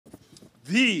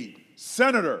the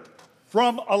senator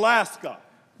from Alaska.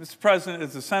 Mr. President,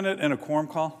 is the Senate in a quorum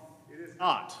call? It is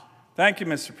not. Thank you,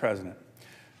 Mr. President.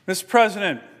 Mr.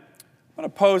 President, I'm going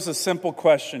to pose a simple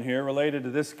question here related to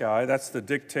this guy. That's the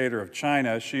dictator of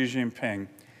China, Xi Jinping.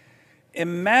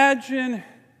 Imagine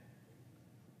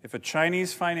if a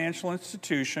Chinese financial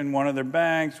institution, one of their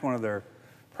banks, one of their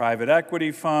private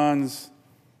equity funds,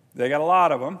 they got a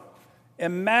lot of them.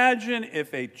 Imagine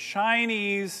if a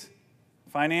Chinese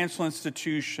financial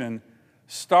institution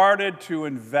started to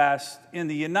invest in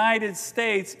the United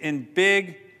States in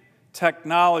big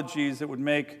technologies that would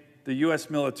make the U.S.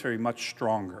 military much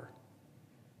stronger.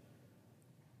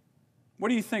 What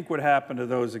do you think would happen to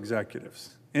those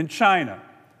executives in China?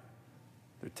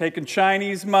 They're taking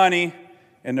Chinese money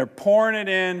and they're pouring it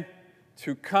in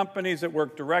to companies that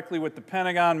work directly with the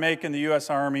Pentagon, making the U.S.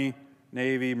 Army,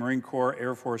 Navy, Marine Corps,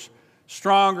 Air Force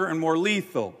stronger and more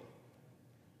lethal.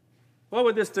 What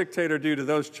would this dictator do to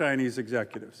those Chinese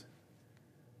executives?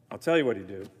 I'll tell you what he'd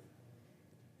do.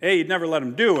 A, he'd never let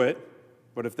them do it,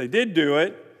 but if they did do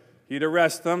it, he'd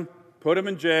arrest them, put them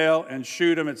in jail, and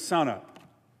shoot them at sunup.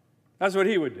 That's what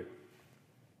he would do.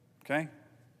 Okay?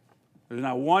 There's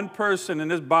not one person in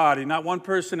this body, not one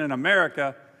person in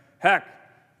America, heck,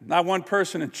 not one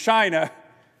person in China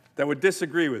that would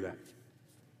disagree with that.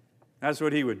 That's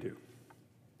what he would do.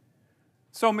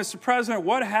 So, Mr. President,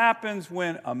 what happens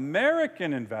when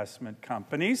American investment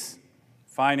companies,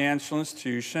 financial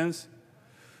institutions,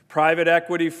 private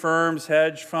equity firms,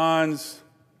 hedge funds,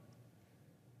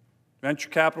 venture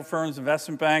capital firms,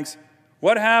 investment banks,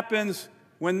 what happens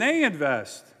when they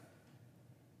invest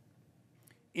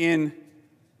in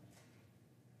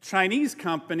Chinese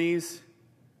companies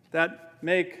that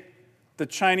make the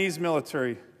Chinese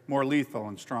military more lethal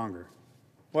and stronger?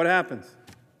 What happens?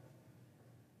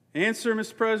 Answer,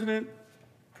 Mr. President,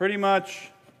 pretty much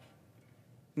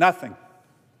nothing.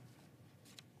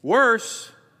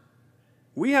 Worse,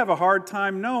 we have a hard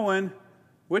time knowing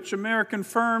which American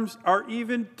firms are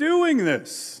even doing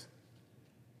this.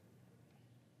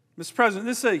 Mr. President,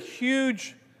 this is a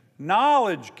huge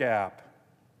knowledge gap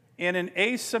and an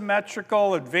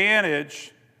asymmetrical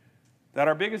advantage that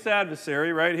our biggest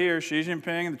adversary right here, Xi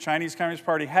Jinping and the Chinese Communist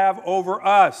Party, have over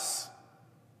us.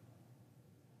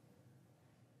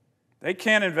 They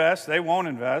can't invest. They won't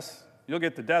invest. You'll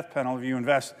get the death penalty if you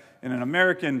invest in an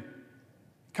American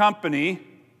company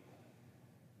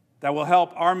that will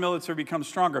help our military become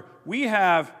stronger. We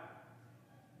have,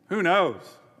 who knows,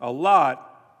 a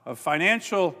lot of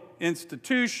financial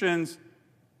institutions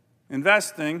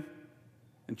investing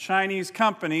in Chinese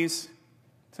companies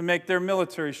to make their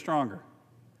military stronger.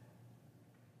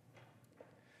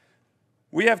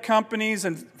 We have companies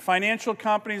and financial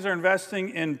companies are investing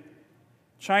in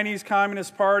Chinese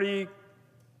Communist Party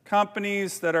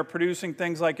companies that are producing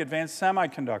things like advanced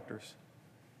semiconductors,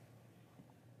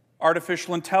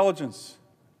 artificial intelligence,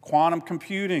 quantum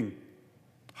computing,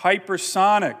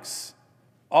 hypersonics,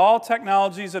 all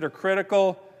technologies that are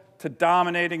critical to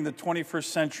dominating the 21st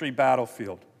century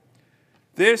battlefield.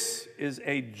 This is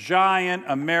a giant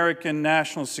American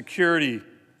national security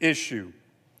issue.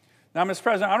 Now, Mr.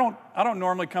 President, I don't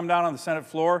normally come down on the Senate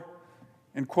floor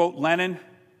and quote Lenin. I'm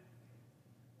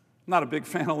not a big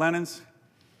fan of Lenin's.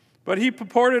 But he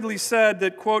purportedly said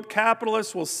that, quote,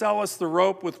 capitalists will sell us the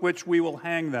rope with which we will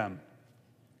hang them.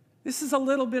 This is a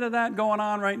little bit of that going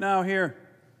on right now here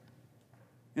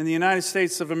in the United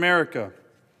States of America.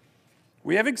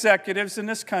 We have executives in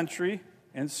this country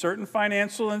and certain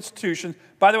financial institutions.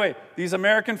 By the way, these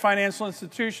American financial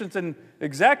institutions and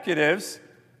executives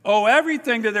owe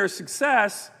everything to their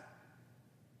success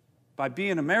by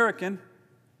being American,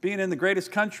 being in the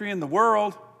greatest country in the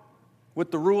world, with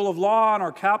the rule of law and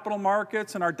our capital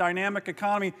markets and our dynamic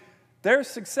economy. Their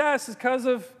success is because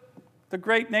of the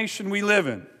great nation we live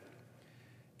in.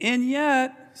 And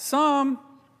yet, some,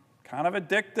 kind of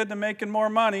addicted to making more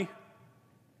money,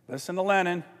 listen to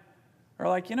Lenin, are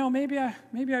like, you know, maybe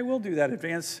I will do that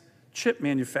advanced chip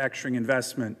manufacturing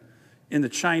investment in the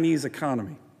Chinese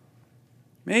economy.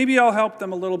 Maybe I'll help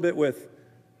them a little bit with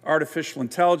artificial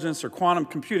intelligence or quantum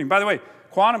computing. By the way,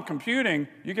 quantum computing,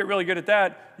 you get really good at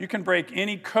that, you can break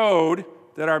any code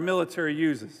that our military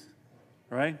uses,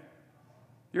 right?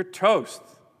 You're toast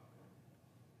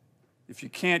if you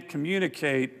can't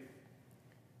communicate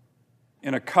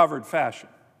in a covered fashion,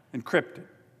 encrypted.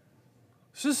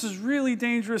 So this is really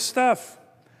dangerous stuff.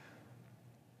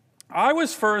 I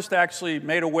was first actually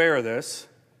made aware of this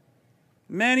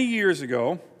many years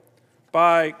ago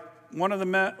by one of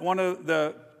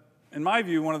the, in my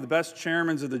view, one of the best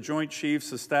chairmen of the Joint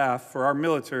Chiefs of Staff for our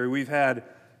military we've had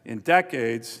in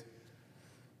decades,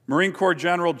 Marine Corps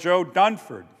General Joe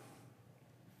Dunford.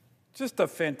 just a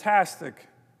fantastic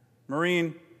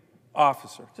Marine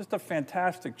officer, just a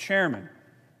fantastic chairman,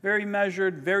 very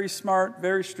measured, very smart,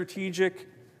 very strategic.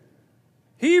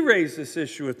 He raised this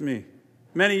issue with me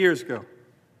many years ago.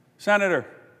 Senator,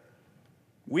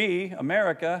 we,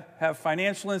 America, have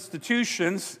financial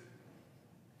institutions,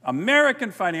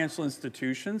 American financial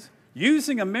institutions,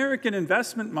 using American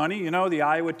investment money, you know, the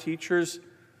Iowa teachers'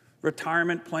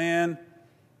 retirement plan,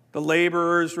 the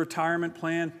laborers' retirement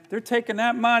plan. They're taking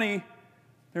that money,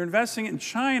 they're investing it in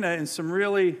China in some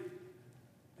really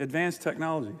advanced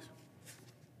technologies.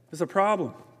 There's a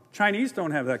problem. Chinese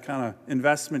don't have that kind of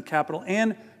investment capital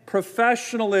and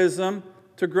professionalism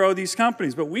to grow these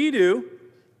companies, but we do.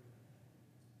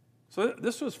 So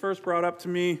this was first brought up to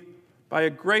me by a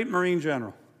great Marine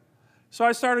general. So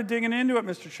I started digging into it,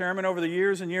 Mr. Chairman, over the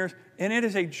years and years, and it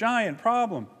is a giant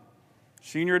problem.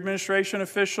 Senior administration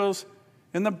officials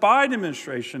in the Biden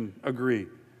administration agree.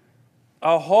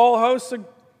 A whole host of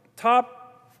top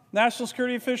national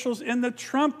security officials in the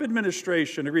Trump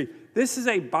administration agree. This is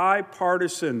a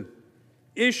bipartisan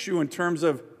issue in terms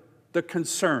of the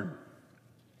concern.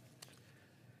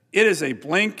 It is a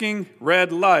blinking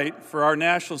red light for our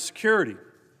national security.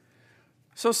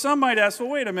 So some might ask, well,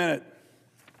 wait a minute.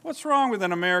 What's wrong with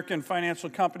an American financial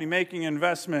company making an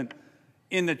investment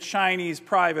in the Chinese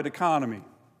private economy?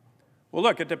 Well,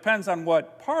 look, it depends on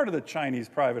what part of the Chinese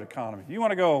private economy. You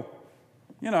want to go,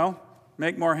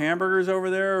 make more hamburgers over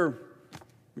there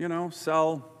or,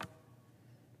 sell,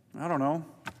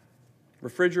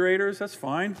 refrigerators, that's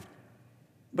fine.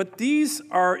 But these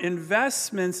are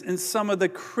investments in some of the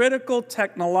critical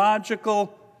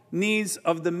technological needs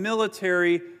of the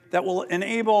military that will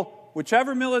enable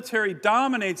whichever military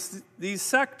dominates these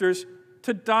sectors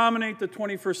to dominate the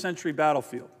 21st century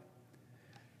battlefield.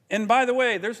 And by the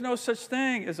way, there's no such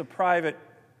thing as a private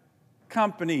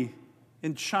company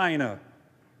in China.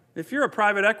 If you're a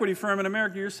private equity firm in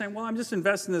America, you're saying, well, I'm just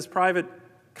investing in this private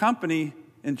company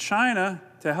in China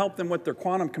to help them with their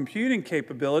quantum computing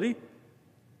capability.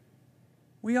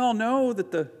 We all know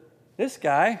that this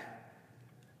guy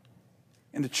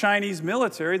in the Chinese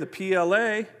military, the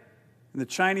PLA, and the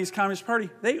Chinese Communist Party,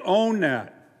 they own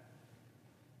that.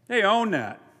 They own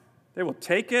that. They will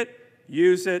take it,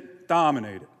 use it,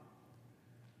 dominate it.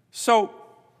 So,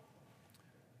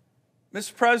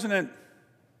 Mr. President,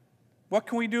 what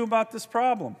can we do about this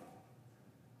problem?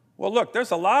 Well, look,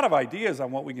 there's a lot of ideas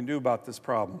on what we can do about this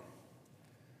problem.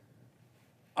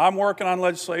 I'm working on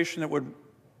legislation that would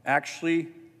actually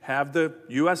have the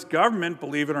U.S. government,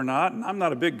 believe it or not, and I'm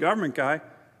not a big government guy,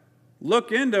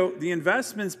 look into the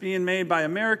investments being made by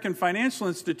American financial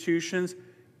institutions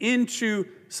into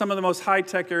some of the most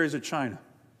high-tech areas of China.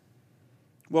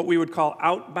 What we would call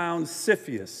outbound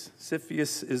CFIUS.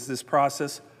 CFIUS is this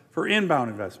process for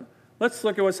inbound investment. Let's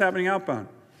look at what's happening outbound.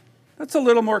 That's a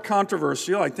little more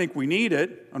controversial. I think we need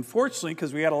it, unfortunately,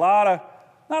 because we had not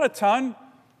a ton,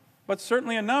 but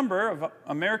certainly a number of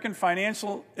American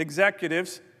financial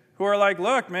executives who are like,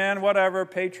 look, man, whatever,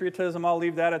 patriotism, I'll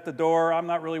leave that at the door. I'm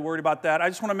not really worried about that.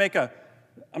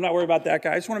 I'm not worried about that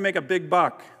guy. I just want to make a big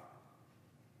buck.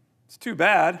 It's too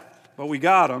bad, but we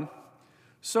got them.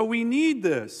 So we need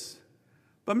this.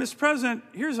 But, Mr. President,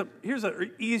 here's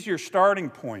an easier starting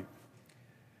point.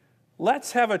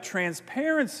 Let's have a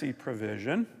transparency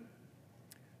provision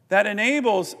that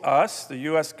enables us, the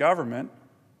U.S. government,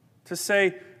 to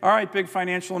say, all right, big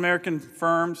financial American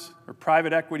firms or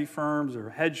private equity firms or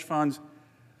hedge funds,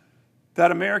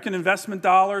 that American investment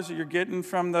dollars that you're getting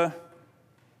from the,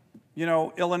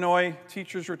 Illinois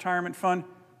Teachers Retirement Fund,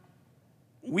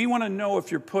 we want to know if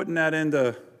you're putting that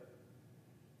into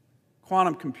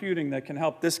quantum computing that can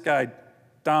help this guy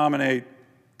dominate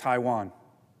Taiwan.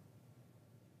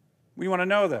 We want to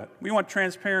know that. We want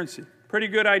transparency. Pretty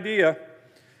good idea.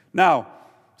 Now,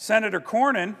 Senator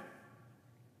Cornyn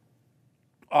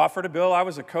offered a bill, I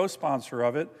was a co-sponsor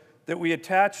of it, that we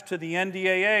attached to the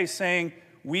NDAA saying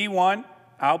we want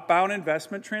outbound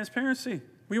investment transparency.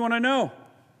 We want to know,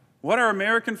 what are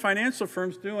American financial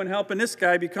firms doing helping this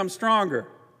guy become stronger?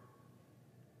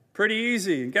 Pretty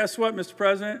easy. And guess what, Mr.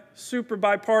 President? Super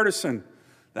bipartisan.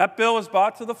 That bill was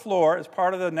brought to the floor as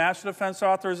part of the National Defense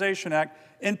Authorization Act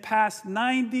and passed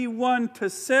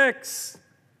 91-6.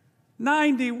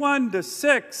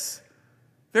 91-6.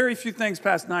 Very few things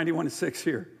passed 91-6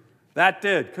 here. That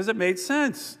did, because it made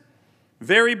sense.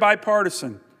 Very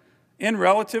bipartisan and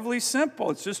relatively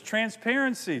simple. It's just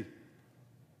transparency.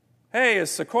 Hey,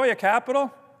 is Sequoia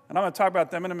Capital, and I'm going to talk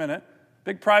about them in a minute,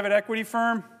 big private equity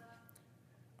firm,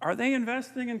 are they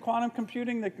investing in quantum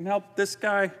computing that can help this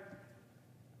guy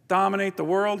dominate the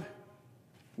world?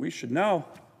 We should know,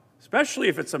 especially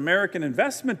if it's American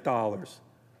investment dollars.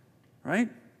 right?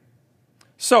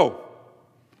 So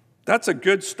that's a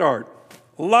good start.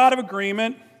 A lot of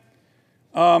agreement.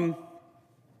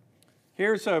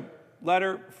 Here's a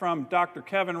letter from Dr.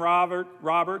 Kevin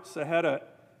Roberts, the head of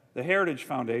the Heritage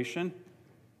Foundation.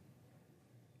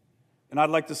 And I'd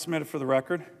like to submit it for the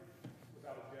record.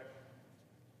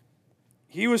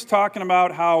 He was talking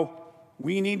about how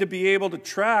we need to be able to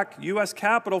track U.S.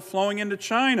 capital flowing into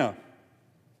China.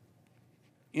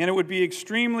 And it would be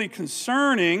extremely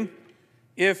concerning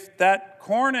if that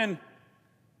Cornyn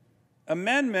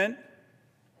amendment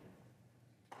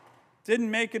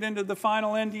didn't make it into the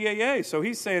final NDAA. So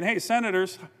he's saying, hey,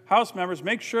 senators, House members,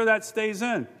 make sure that stays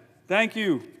in. Thank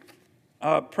you,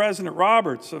 President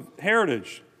Roberts of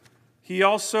Heritage. He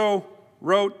also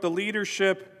wrote the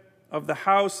leadership of the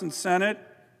House and Senate,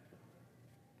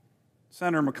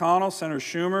 Senator McConnell, Senator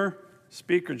Schumer,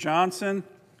 Speaker Johnson,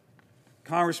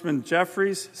 Congressman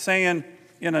Jeffries, saying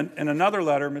in another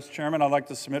letter, Mr. Chairman, I'd like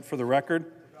to submit for the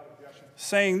record,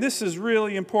 saying this is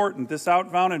really important, this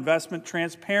Outbound Investment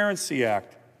Transparency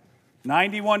Act,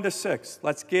 91-6.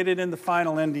 Let's get it in the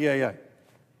final NDAA.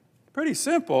 Pretty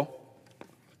simple,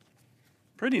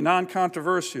 pretty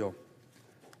non-controversial.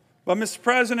 But, Mr.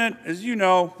 President, as you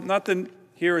know, nothing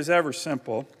here is ever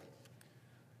simple.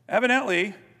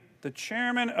 Evidently, the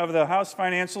chairman of the House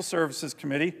Financial Services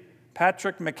Committee,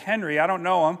 Patrick McHenry, I don't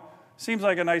know him, seems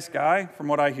like a nice guy from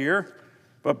what I hear,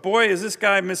 but boy, is this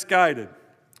guy misguided.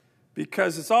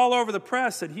 Because it's all over the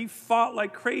press that he fought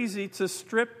like crazy to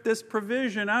strip this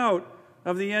provision out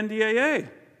of the NDAA.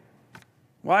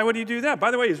 Why would he do that? By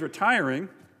the way, he's retiring,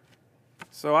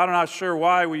 so I'm not sure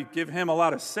why we give him a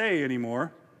lot of say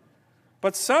anymore.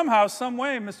 But somehow, some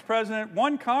way, Mr. President,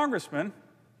 one congressman,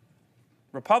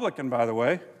 Republican, by the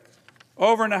way,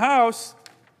 over in the House,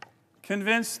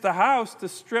 convinced the House to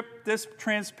strip this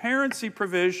transparency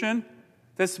provision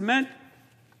that's meant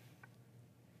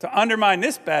to undermine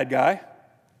this bad guy.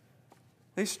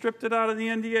 They stripped it out of the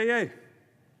NDAA.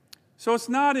 So it's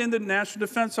not in the National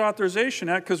Defense Authorization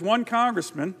Act because one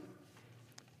congressman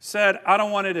said, I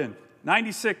don't want it in.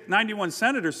 91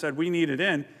 senators said we need it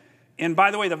in. And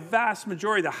by the way, the vast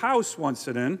majority of the House wants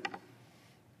it in.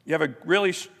 You have a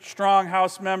really strong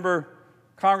House member,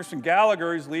 Congressman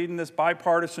Gallagher, who's leading this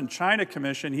bipartisan China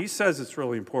commission. He says it's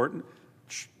really important.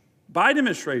 Biden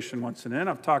administration wants it in.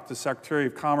 I've talked to Secretary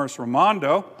of Commerce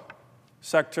Raimondo,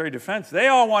 Secretary of Defense. They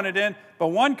all want it in. But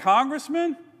one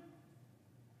congressman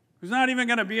who's not even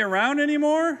going to be around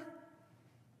anymore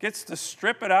gets to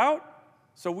strip it out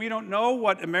so we don't know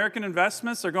what American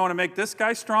investments are going to make this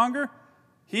guy stronger.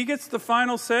 He gets the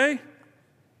final say.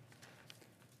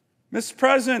 Mr.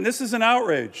 President, this is an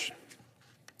outrage.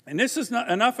 And this is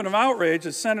not enough of an outrage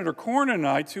as Senator Cornyn and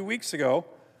I 2 weeks ago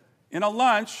in a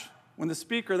lunch when the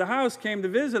Speaker of the House came to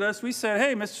visit us, we said,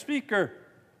 hey, Mr. Speaker,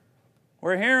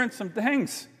 we're hearing some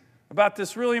things about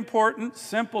this really important,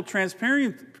 simple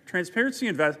transparency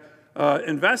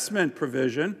investment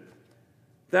provision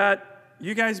that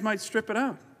you guys might strip it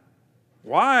out.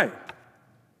 Why?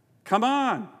 Come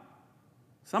on.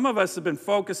 Some of us have been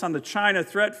focused on the China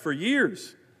threat for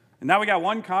years. And now we got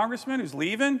one congressman who's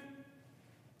leaving.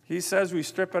 He says we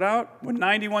strip it out when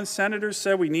 91 senators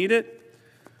said we need it.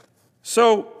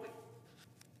 So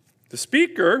the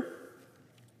Speaker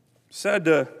said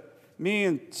to me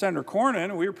and Senator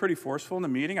Cornyn, we were pretty forceful in the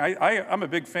meeting. I'm a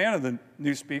big fan of the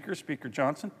new Speaker, Speaker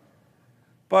Johnson.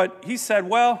 But he said,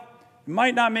 well, you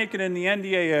might not make it in the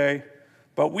NDAA,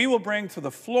 but we will bring to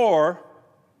the floor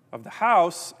of the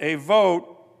House a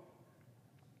vote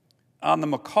on the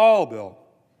McCall bill.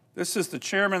 This is the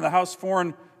chairman of the House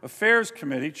Foreign Affairs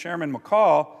Committee, Chairman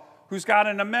McCall, who's got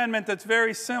an amendment that's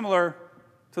very similar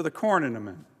to the Cornyn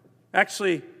amendment.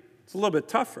 Actually, it's a little bit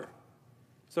tougher.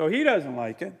 So he doesn't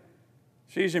like it.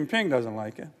 Xi Jinping doesn't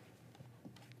like it.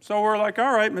 So we're like,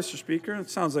 all right, Mr. Speaker, it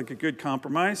sounds like a good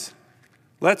compromise.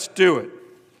 Let's do it.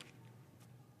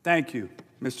 Thank you,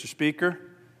 Mr. Speaker.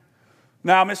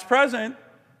 Now, Mr. President,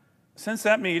 since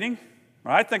that meeting,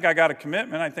 I think I got a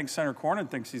commitment. I think Senator Cornyn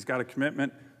thinks he's got a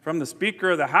commitment from the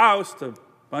Speaker of the House to a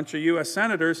bunch of U.S.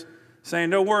 senators saying,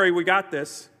 don't worry, we got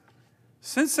this.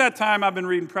 Since that time, I've been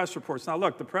reading press reports. Now,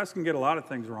 look, the press can get a lot of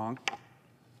things wrong.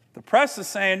 The press is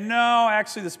saying, no,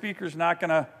 actually, the Speaker's not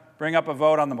going to bring up a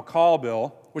vote on the McCall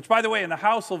bill, which, by the way, in the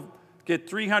House will get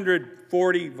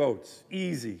 340 votes,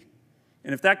 easy.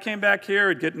 And if that came back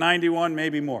here, it'd get 91,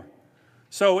 maybe more.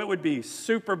 So it would be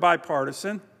super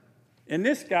bipartisan. And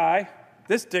this guy,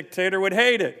 this dictator, would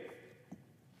hate it.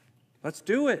 Let's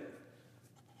do it.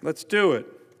 Let's do it.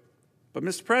 But,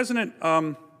 Mr. President,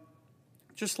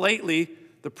 just lately,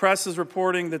 the press is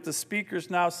reporting that the Speaker's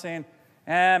now saying,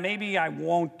 maybe I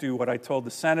won't do what I told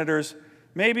the senators.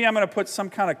 maybe I'm going to put some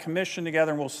kind of commission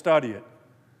together and we'll study it.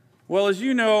 Well, as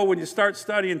you know, when you start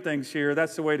studying things here,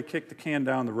 that's the way to kick the can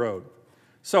down the road.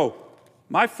 So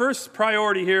my first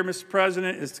priority here, Mr.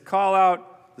 President, is to call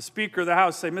out the Speaker of the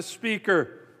House, say, Mr.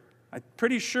 Speaker, I'm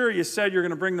pretty sure you said you're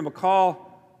going to bring the McCall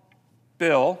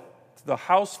bill to the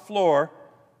House floor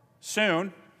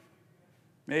soon,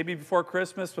 maybe before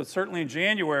Christmas, but certainly in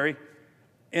January,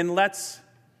 and let's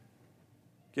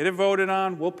get it voted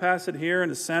on. We'll pass it here in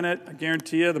the Senate. I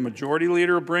guarantee you the majority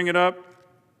leader will bring it up.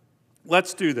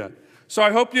 Let's do that. So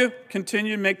I hope you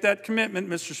continue to make that commitment,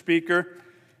 Mr. Speaker.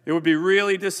 It would be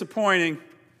really disappointing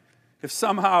if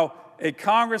somehow a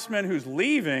congressman who's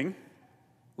leaving,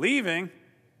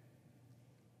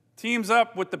 teams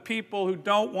up with the people who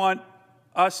don't want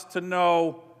us to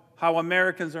know how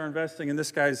Americans are investing in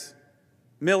this guy's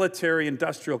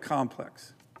military-industrial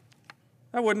complex.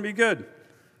 That wouldn't be good.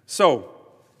 So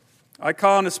I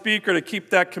call on the Speaker to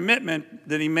keep that commitment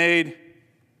that he made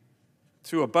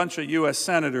to a bunch of U.S.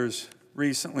 senators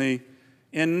recently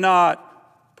and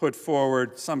not put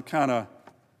forward some kind of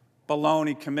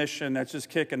baloney commission that's just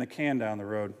kicking the can down the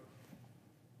road.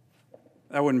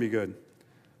 That wouldn't be good.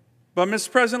 But,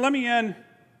 Mr. President, let me end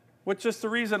with just the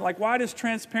reason, like, why does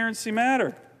transparency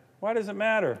matter? Why does it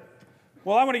matter?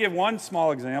 Well, I want to give one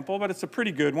small example, but it's a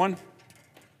pretty good one.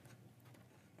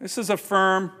 This is a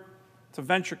firm, it's a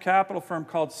venture capital firm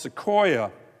called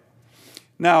Sequoia.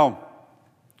 Now,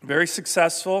 very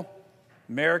successful.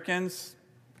 Americans,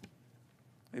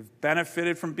 they've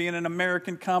benefited from being an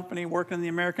American company, working in the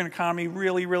American economy,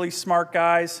 really, really smart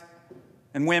guys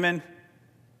and women.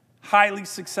 Highly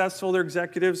successful. Their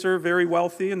executives are very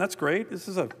wealthy, and that's great. This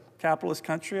is a capitalist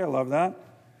country. I love that.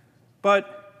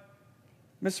 But,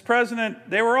 Mr. President,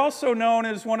 they were also known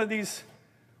as one of these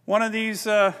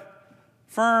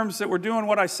firms that were doing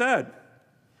what I said,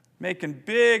 making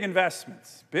big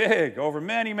investments, big, over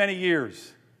many, many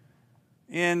years,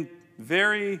 in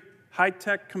very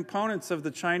high-tech components of the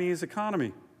Chinese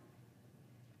economy.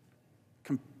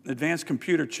 Advanced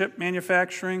computer chip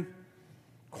manufacturing,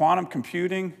 quantum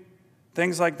computing,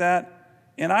 things like that.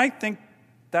 And I think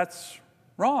that's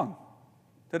wrong,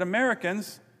 that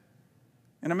Americans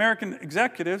and American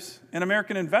executives and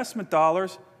American investment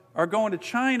dollars are going to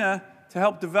China to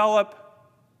help develop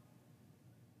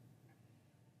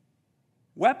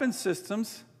weapon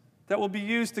systems that will be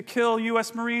used to kill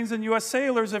U.S. Marines and U.S.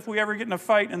 sailors if we ever get in a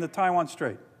fight in the Taiwan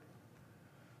Strait.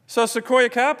 So Sequoia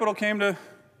Capital came to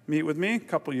meet with me a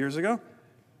couple years ago,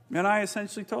 and I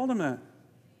essentially told them that.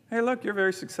 Hey, look, you're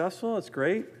very successful. It's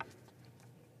great.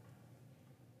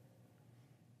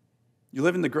 You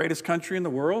live in the greatest country in the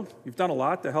world. You've done a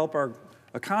lot to help our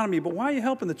economy, but why are you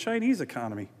helping the Chinese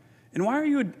economy? And why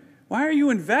are you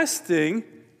investing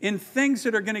in things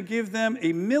that are going to give them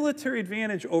a military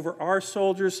advantage over our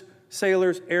soldiers,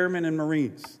 sailors, airmen, and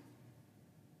Marines?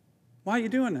 Why are you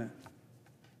doing that?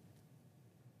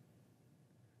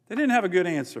 They didn't have a good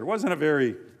answer. It wasn't a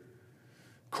very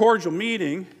cordial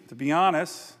meeting, to be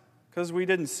honest, because we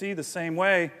didn't see the same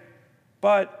way.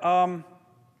 But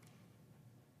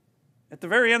at the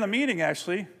very end of the meeting,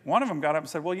 actually, one of them got up and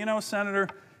said, well, you know, Senator,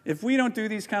 if we don't do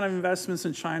these kind of investments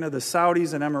in China, the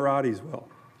Saudis and Emiratis will.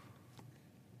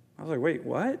 I was like, wait,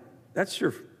 what? That's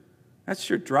your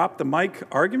drop the mic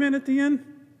argument at the end?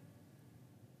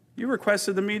 You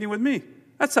requested the meeting with me.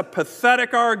 That's a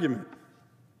pathetic argument.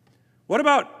 What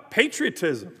about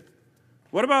patriotism?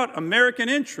 What about American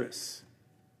interests?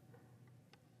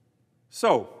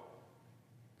 So,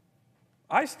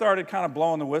 I started kind of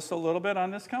blowing the whistle a little bit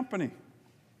on this company.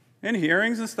 In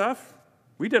hearings and stuff,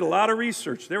 we did a lot of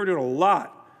research. They were doing a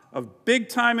lot of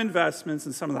big-time investments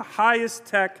in some of the highest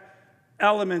tech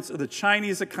elements of the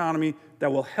Chinese economy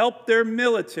that will help their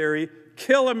military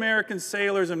kill American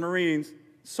sailors and Marines,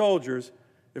 soldiers,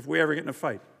 if we ever get in a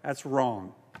fight. That's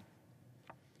wrong.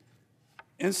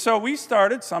 And so we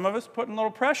started, some of us, putting a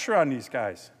little pressure on these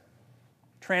guys.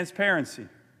 Transparency.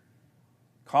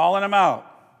 Calling them out.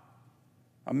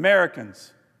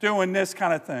 Americans doing this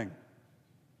kind of thing.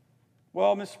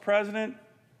 Well, Mr. President,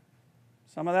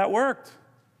 some of that worked.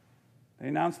 They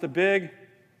announced a big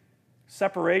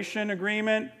separation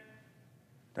agreement.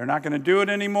 They're not going to do it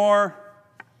anymore.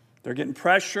 They're getting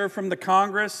pressure from the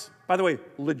Congress. By the way,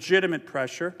 legitimate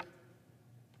pressure.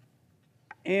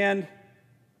 And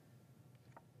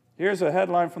here's a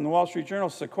headline from the Wall Street Journal.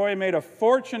 Sequoia made a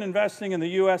fortune investing in the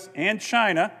U.S. and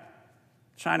China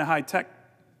high-tech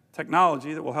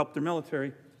technology that will help their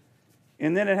military.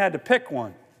 And then it had to pick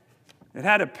one. It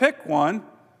had to pick one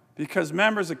because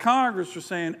members of Congress were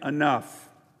saying, enough.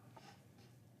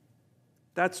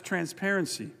 That's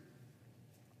transparency.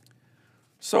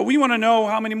 So we want to know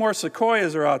how many more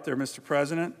Sequoias are out there, Mr.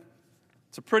 President.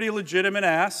 It's a pretty legitimate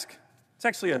ask. It's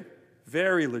actually a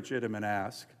very legitimate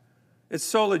ask. It's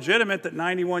so legitimate that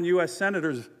 91 U.S.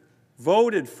 senators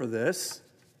voted for this.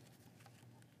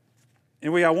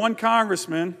 And we got one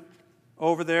congressman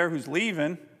over there who's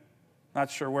leaving. Not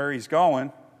sure where he's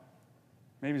going.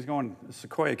 Maybe he's going to the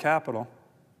Sequoia Capitol.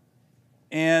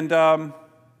 And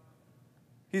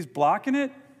he's blocking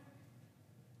it.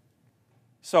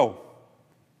 So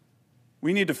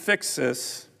we need to fix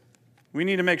this. We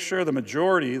need to make sure the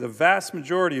majority, the vast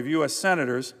majority of U.S.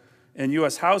 senators and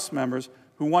U.S. House members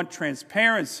who want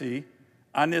transparency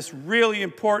on this really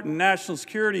important national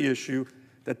security issue,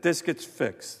 that this gets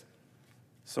fixed.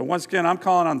 So once again, I'm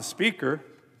calling on the Speaker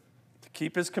to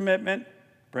keep his commitment,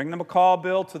 bring the McCall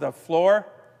bill to the floor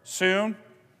soon,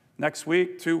 next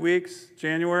week, 2 weeks,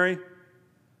 January.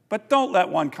 But don't let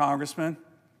one congressman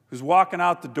who's walking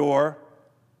out the door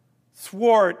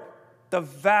thwart the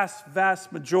vast,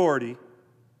 vast majority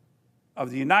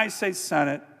of the United States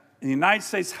Senate and the United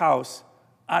States House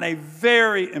on a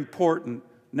very important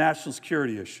national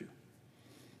security issue.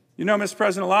 You know, Mr.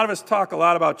 President, a lot of us talk a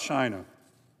lot about China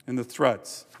and the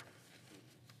threats.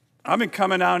 I've been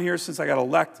coming down here since I got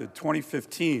elected,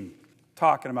 2015,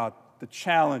 talking about the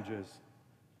challenges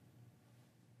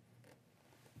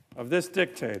of this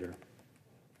dictator.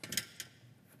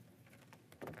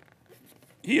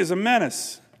 He is a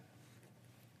menace,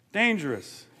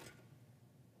 dangerous,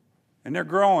 and they're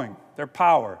growing, their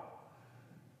power.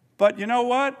 But you know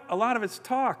what? A lot of it's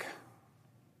talk.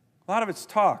 A lot of it's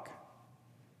talk.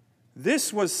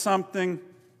 This was something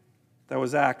that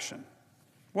was action.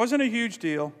 Wasn't a huge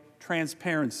deal.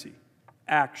 Transparency,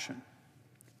 action.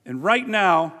 And right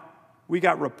now, we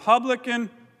got Republican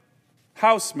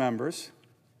House members,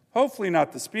 hopefully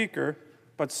not the Speaker,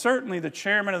 but certainly the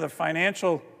chairman of the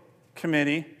Financial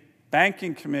Committee,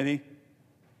 Banking Committee,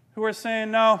 who are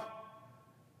saying, no,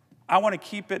 I want to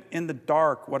keep it in the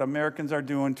dark what Americans are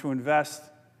doing to invest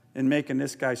in making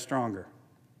this guy stronger.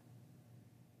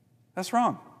 That's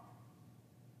wrong.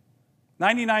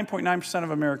 99.9%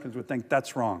 of Americans would think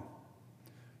that's wrong.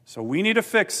 So we need to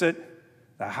fix it.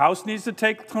 The House needs to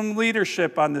take some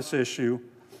leadership on this issue.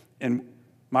 And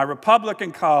my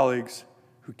Republican colleagues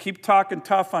who keep talking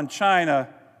tough on China,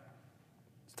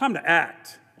 it's time to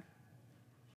act.